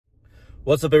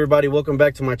What's up, everybody? Welcome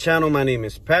back to my channel. My name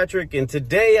is Patrick, and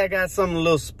today I got something a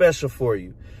little special for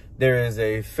you. There is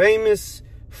a famous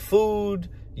food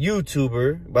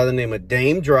YouTuber by the name of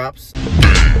Daym Drops.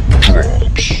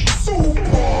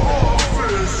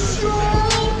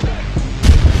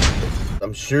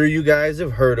 I'm sure you guys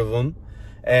have heard of him,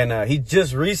 and he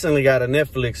just recently got a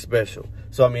Netflix special.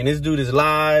 So I mean, this dude is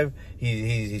live.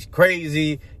 He's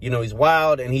crazy. You know, he's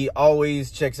wild, and he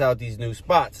always checks out these new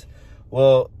spots.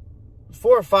 Well,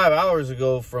 4 or 5 hours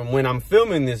ago from when I'm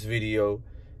filming this video,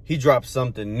 he dropped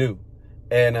something new.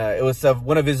 And it was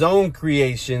one of his own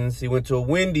creations. He went to a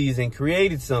Wendy's and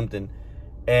created something.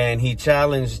 And he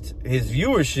challenged his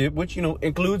viewership, which, you know,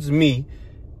 includes me,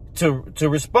 to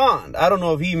respond. I don't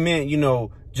know if he meant, you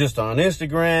know, just on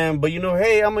Instagram. But, you know,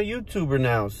 hey, I'm a YouTuber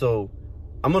now. So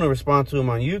I'm going to respond to him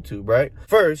on YouTube, right?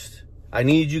 First, I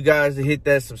need you guys to hit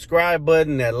that subscribe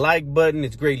button, that like button.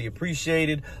 It's greatly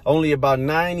appreciated. Only about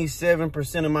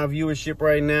 97% of my viewership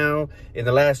right now in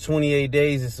the last 28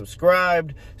 days is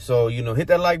subscribed. So, you know, hit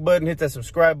that like button, hit that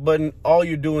subscribe button. All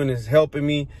you're doing is helping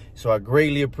me. So I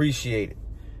greatly appreciate it.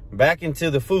 Back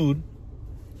into the food.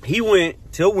 He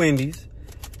went to Wendy's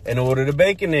and ordered a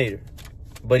Baconator,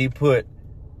 but he put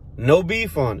no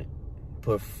beef on it.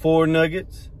 Put 4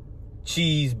 nuggets,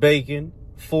 cheese, bacon,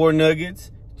 4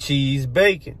 nuggets, cheese,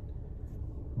 bacon,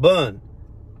 bun,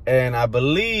 and I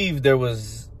believe there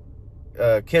was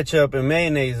ketchup and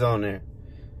mayonnaise on there.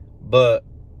 But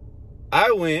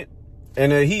I went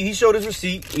and he showed his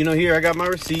receipt. You know, here I got my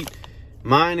receipt.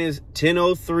 Mine is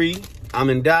 1003. I'm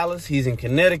in Dallas. He's in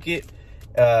Connecticut,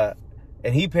 and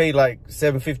he paid like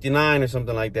 $7.59 or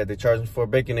something like that. They charged him for a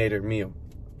Baconator meal.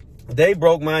 They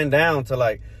broke mine down to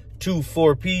like 2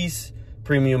 4-piece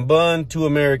premium bun, 2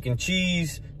 American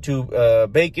cheese, 2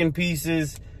 bacon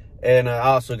pieces, and I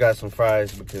also got some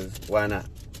fries because why not?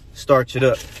 Starch it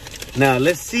up. Now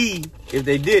let's see if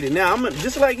they did it. Now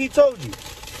just like he told you,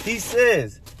 he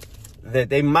says that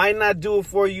they might not do it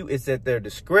for you. It's at their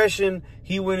discretion.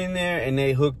 He went in there and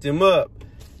they hooked him up.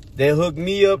 They hooked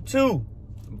me up too.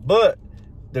 But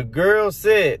the girl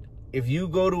said, if you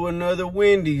go to another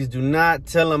Wendy's, do not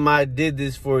tell them I did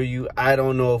this for you. I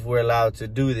don't know if we're allowed to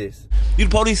do this. You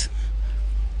the police?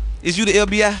 Is you the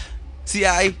FBI?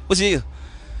 CIA? What's your?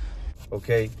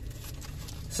 Okay.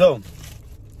 So,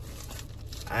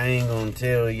 I ain't gonna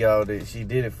tell y'all that she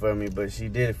did it for me, but she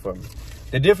did it for me.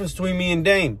 The difference between me and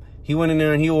Daym, he went in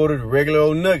there and he ordered regular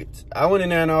old nuggets. I went in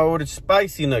there and I ordered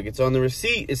spicy nuggets. On the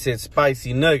receipt, it said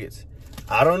spicy nuggets.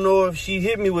 I don't know if she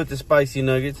hit me with the spicy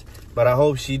nuggets, but I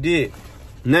hope she did.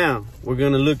 Now, we're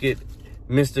gonna look at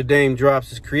Mr. Daym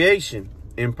Drops' creation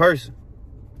in person.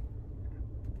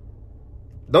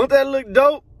 Don't that look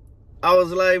dope? I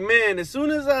was like, man, as soon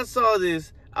as I saw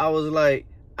this, I was like,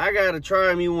 I gotta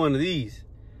try me one of these.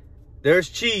 There's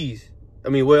cheese. I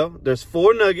mean, well, there's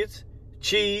 4 nuggets,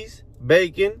 cheese,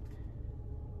 bacon,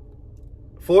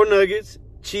 4 nuggets,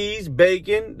 cheese,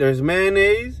 bacon. There's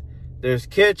mayonnaise. There's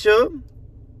ketchup.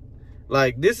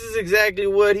 Like, this is exactly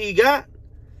what he got.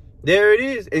 There it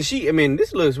is. And I mean,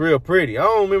 this looks real pretty. I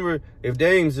don't remember if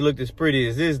Daym's looked as pretty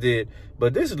as this did,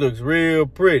 but this looks real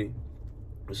pretty.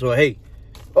 So, hey.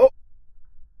 Oh.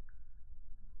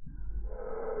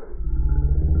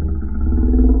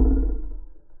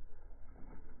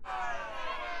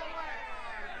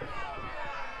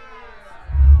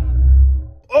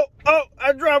 Oh,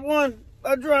 I dropped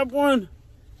one.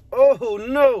 Oh,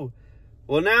 no.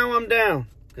 Well, now I'm down,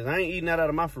 because I ain't eating that out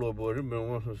of my floorboard. It's been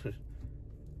one.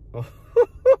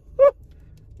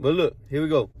 But look, here we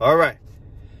go. All right.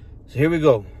 So here we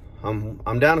go.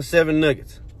 I'm down to 7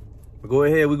 nuggets. Go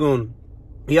ahead,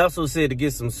 he also said to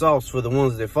get some sauce for the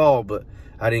ones that fall, but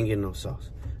I didn't get no sauce.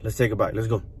 Let's take a bite. Let's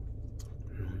go.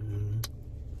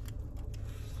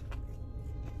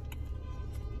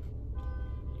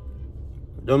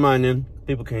 Don't mind them.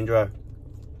 People can't drive.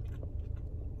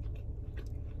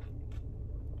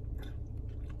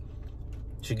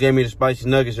 She gave me the spicy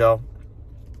nuggets, y'all.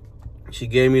 She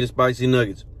gave me the spicy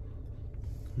nuggets.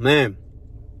 Man.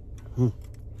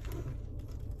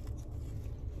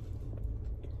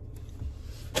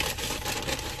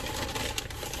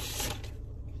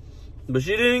 But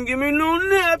she didn't give me no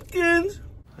napkins.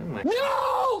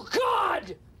 No,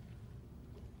 God!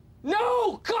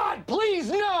 No, God, please,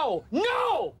 no!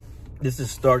 No! This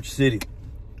is Starch City.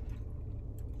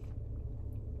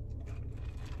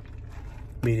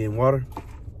 Medium water.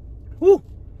 Woo!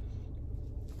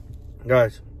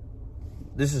 Guys,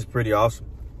 this is pretty awesome.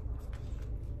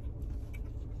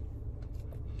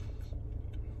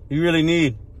 You really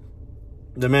need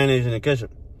the mayonnaise and the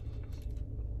ketchup.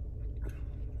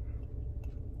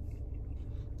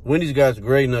 Wendy's got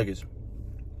great nuggets.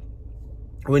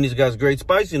 Wendy's got great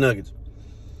spicy nuggets.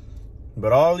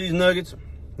 But all these nuggets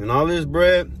and all this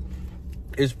bread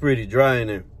is pretty dry in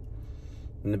there.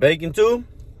 And the bacon too,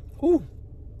 whew.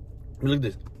 Look at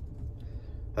this.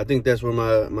 I think that's where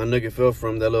my nugget fell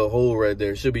from, that little hole right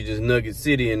there. Should be just Nugget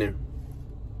City in there.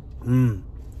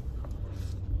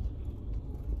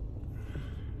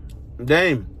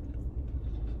 Daym,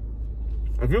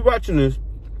 if you're watching this,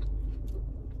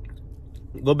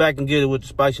 go back and get it with the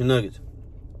spicy nuggets.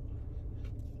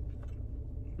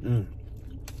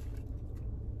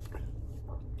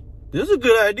 This is a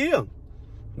good idea.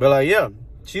 But like, yeah,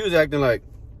 she was acting like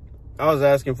I was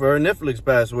asking for her Netflix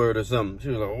password or something. She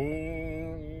was like, oh.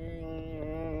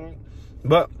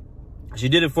 But she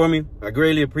did it for me. I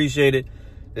greatly appreciate it.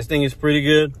 This thing is pretty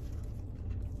good.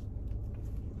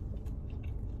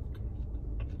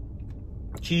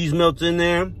 Cheese melts in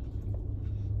there.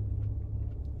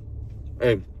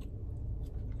 Hey,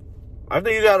 I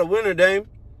think you got a winner, Daym.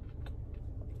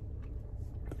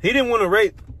 He didn't want to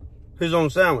rate his own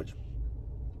sandwich.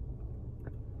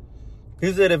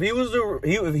 He said if he was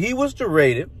to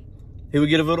rate it, he would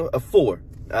give it a 4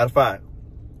 out of 5.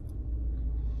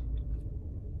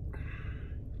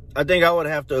 I think I would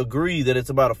have to agree that it's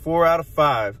about a 4 out of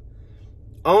 5,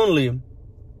 only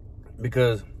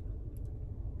because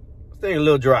this thing is a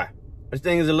little dry. This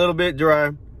thing is a little bit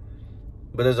dry,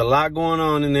 but there's a lot going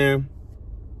on in there.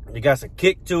 You got some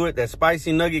kick to it, that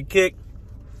spicy nugget kick.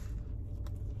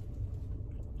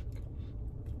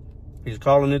 He's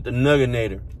calling it the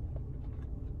Nugginator.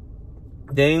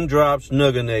 Daym Drops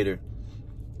Nugginator.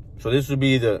 So this would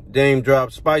be the Daym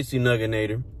Drops Spicy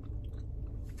Nugginator.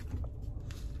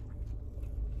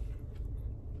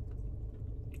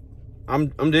 I'm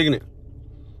digging it.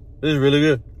 This is really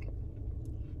good.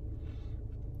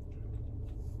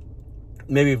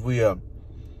 Maybe if we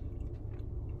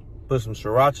put some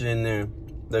sriracha in there,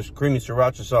 there's creamy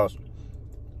sriracha sauce.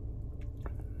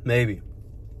 Maybe.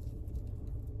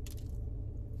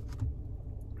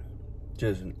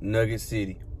 Just Nugget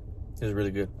City. This is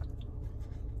really good.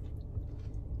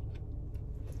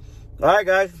 All right,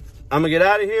 guys. I'm going to get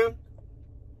out of here.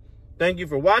 Thank you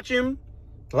for watching.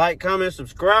 Like, comment,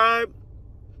 subscribe.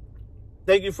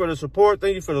 Thank you for the support.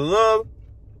 Thank you for the love.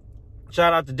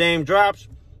 Shout out to Daym Drops.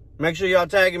 Make sure y'all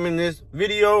tag him in this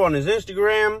video on his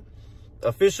Instagram,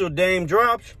 official Daym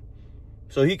Drops,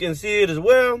 so he can see it as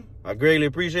well. I greatly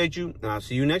appreciate you, and I'll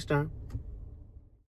see you next time.